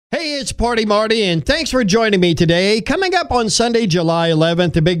Hey, it's Party Marty, and thanks for joining me today. Coming up on Sunday, July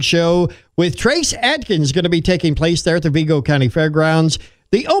 11th, the big show with Trace Adkins going to be taking place there at the Vigo County Fairgrounds.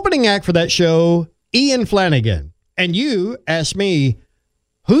 The opening act for that show, Ian Flanagan. And you asked me,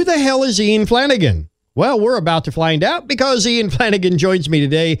 who the hell is Ian Flanagan? Well, we're about to find out because Ian Flanagan joins me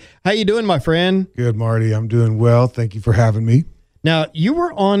today. How you doing, my friend? Good, Marty. I'm doing well. Thank you for having me. Now, you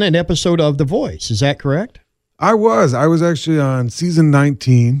were on an episode of The Voice. Is that correct? I was actually on season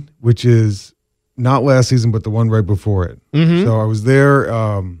 19, which is not last season, but the one right before it. Mm-hmm. So I was there.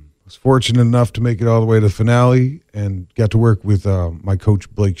 I was fortunate enough to make it all the way to the finale and got to work with my coach,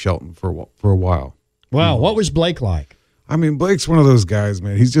 Blake Shelton, for a while. Wow. What was Blake like? I mean, Blake's one of those guys,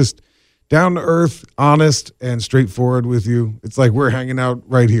 man. He's just down to earth, honest, and straightforward with you. It's like we're hanging out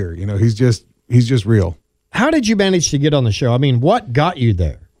right here. You know, he's just real. How did you manage to get on the show? I mean, what got you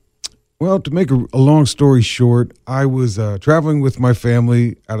there? Well, to make a long story short, I was traveling with my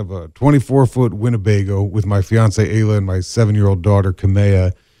family out of a 24-foot Winnebago with my fiance Ayla and my 7-year-old daughter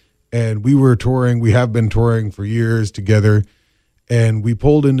Kamea, and we were touring. We have been touring for years together, and we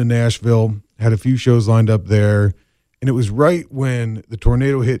pulled into Nashville, had a few shows lined up there, and it was right when the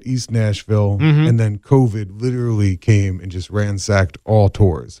tornado hit East Nashville, and then COVID literally came and just ransacked all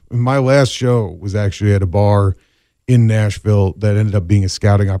tours. And my last show was actually at a bar in Nashville that ended up being a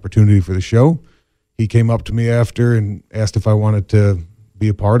scouting opportunity for the show. He came up to me after and asked if I wanted to be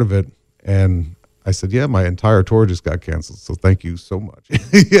a part of it. And I said, yeah, my entire tour just got canceled. So thank you so much.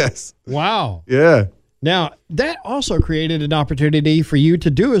 Yes. Wow. Yeah. Now, that also created an opportunity for you to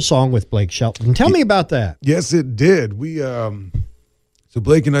do a song with Blake Shelton. Tell me about that. Yes, it did. We, so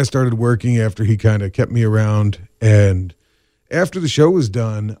Blake and I started working after he kind of kept me around. And after the show was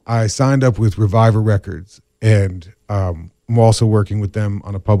done, I signed up with Reviver Records. And I'm also working with them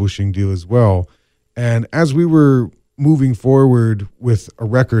on a publishing deal as well. And as we were moving forward with a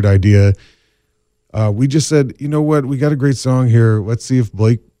record idea, we just said, you know what, we got a great song here. Let's see if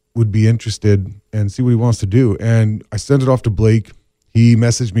Blake would be interested and see what he wants to do. And I sent it off to Blake. He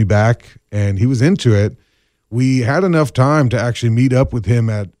messaged me back, and he was into it. We had enough time to actually meet up with him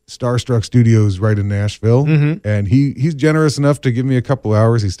at Starstruck Studios right in Nashville. And he's generous enough to give me a couple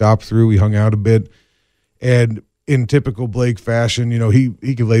hours. He stopped through. We hung out a bit. And in typical Blake fashion, you know, he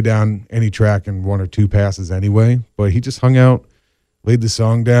could lay down any track in 1 or 2 passes anyway, but he just hung out, laid the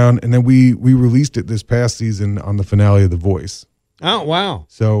song down, and then we released it this past season on the finale of The Voice. Oh, wow.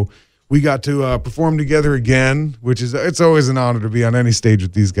 So we got to perform together again, which is, it's always an honor to be on any stage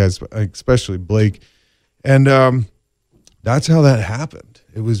with these guys, especially Blake. And that's how that happened.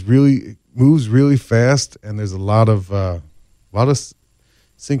 It moves really fast, and there's a lot of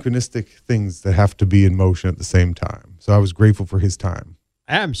synchronistic things that have to be in motion at the same time. So I was grateful for his time.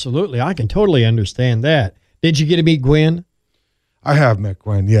 Absolutely. I can totally understand that. Did you get to meet Gwen? I have met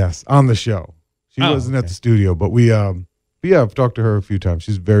Gwen, yes, on the show. She wasn't at the studio, but I've talked to her a few times.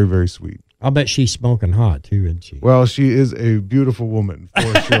 She's very, very sweet. I'll bet she's smoking hot too, isn't she? Well, she is a beautiful woman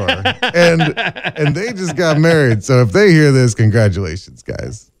for sure. and they just got married. So if they hear this, congratulations,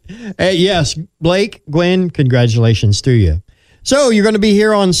 guys. Yes, Blake, Gwen, congratulations to you. So you're going to be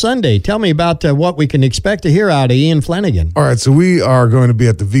here on Sunday. Tell me about what we can expect to hear out of Ian Flanagan. All right, so we are going to be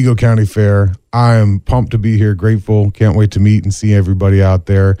at the Vigo County Fair. I am pumped to be here, grateful. Can't wait to meet and see everybody out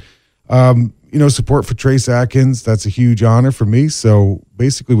there. You know, support for Trace Adkins, that's a huge honor for me. So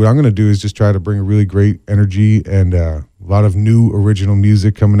basically what I'm going to do is just try to bring a really great energy and a lot of new original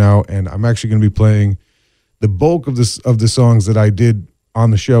music coming out. And I'm actually going to be playing the bulk of the songs that I did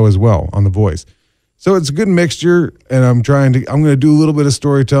on the show as well, on The Voice. So it's a good mixture, and I'm going to do a little bit of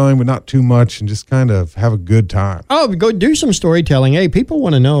storytelling, but not too much, and just kind of have a good time. Oh, go do some storytelling. Hey, people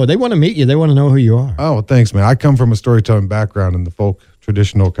want to know. They want to meet you. They want to know who you are. Oh, well, thanks, man. I come from a storytelling background in the folk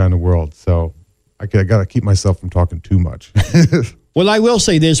traditional kind of world, so I got to keep myself from talking too much. Well, I will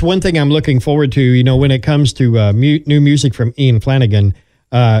say this. One thing I'm looking forward to, you know, when it comes to new music from Ian Flanagan,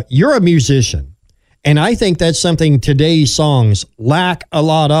 you're a musician, and I think that's something today's songs lack a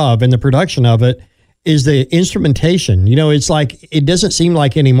lot of in the production of it. Is the instrumentation. You know, it's like, it doesn't seem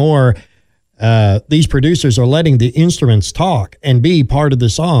like anymore these producers are letting the instruments talk and be part of the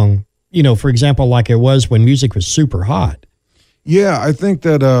song, you know, for example, like it was when music was super hot. Yeah, I think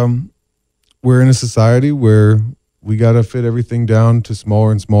that we're in a society where we got to fit everything down to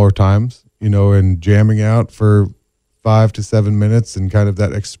smaller and smaller times, you know, and jamming out for 5 to 7 minutes and kind of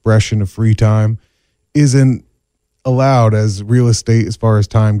that expression of free time isn't allowed as real estate as far as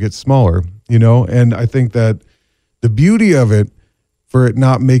time gets smaller, you know? And I think that the beauty of it, for it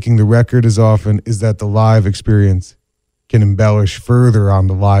not making the record as often, is that the live experience can embellish further on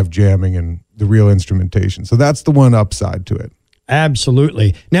the live jamming and the real instrumentation. So that's the one upside to it.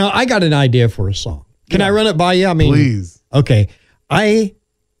 Absolutely. Now, I got an idea for a song. Can I run it by you? I mean, Please. Okay. I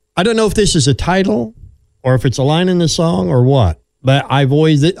don't know if this is a title or if it's a line in the song or what, but I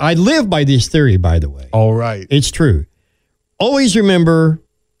live by this theory, by the way. All right. It's true. Always remember,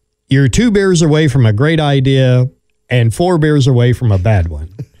 you're 2 beers away from a great idea and 4 beers away from a bad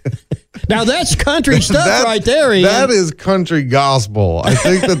one. Now that's country stuff right there, Ian. That is country gospel. I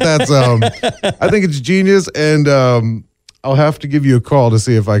think that's I think it's genius, and I'll have to give you a call to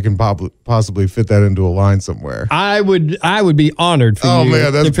see if I can possibly fit that into a line somewhere. I would be honored for you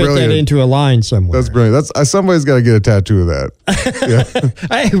that's to fit brilliant. that into a line somewhere. That's brilliant. Somebody's got to get a tattoo of that.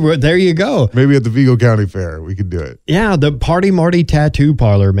 Yeah. Hey, well, there you go. Maybe at the Vigo County Fair, we could do it. Yeah, the Party Marty Tattoo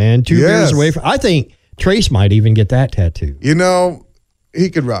Parlor, man. 2 beers away from. I think Trace might even get that tattoo. You know, he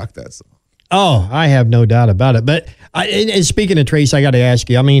could rock that song. Oh, I have no doubt about it. But and speaking of Trace, I got to ask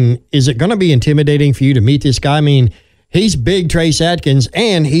you, I mean, is it going to be intimidating for you to meet this guy? I mean, he's big Trace Adkins,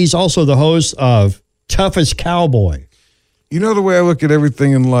 and he's also the host of Toughest Cowboy. You know the way I look at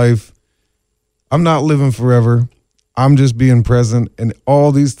everything in life, I'm not living forever. I'm just being present. And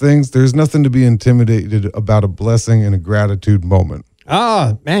all these things, there's nothing to be intimidated about a blessing and a gratitude moment.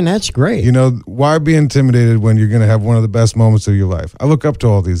 Ah, man, that's great. You know, why be intimidated when you're going to have one of the best moments of your life? I look up to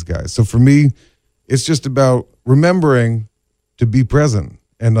all these guys. So for me, it's just about remembering to be present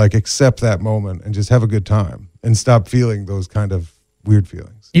and like accept that moment and just have a good time and stop feeling those kind of weird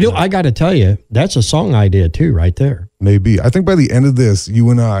feelings. You know, I got to tell you, that's a song idea too, right there. Maybe. I think by the end of this, you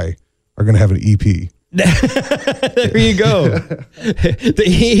and I are going to have an EP. There you go.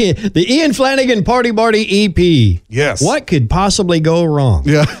 The Ian Flanagan Party Marty EP. Yes. What could possibly go wrong?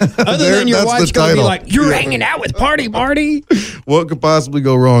 Yeah. Other than your wife's going to be like, you're hanging out with Party Marty? What could possibly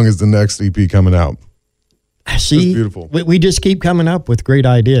go wrong is the next EP coming out. See, That's beautiful. We just keep coming up with great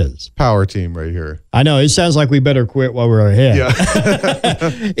ideas. Power team right here. I know. It sounds like we better quit while we're ahead.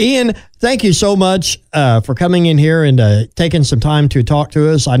 Yeah. Ian, thank you so much for coming in here and taking some time to talk to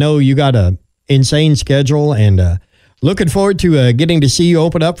us. I know you got a insane schedule, and looking forward to getting to see you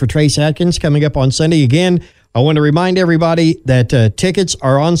open up for Trace Adkins coming up on Sunday. Again, I want to remind everybody that tickets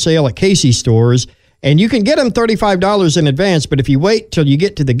are on sale at Casey stores, and you can get them $35 in advance, but if you wait till you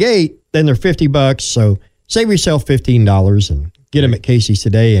get to the gate, then they're $50. So save yourself $15 and get them at Casey's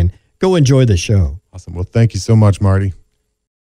today and go enjoy the show. Awesome. Well, thank you so much, Marty.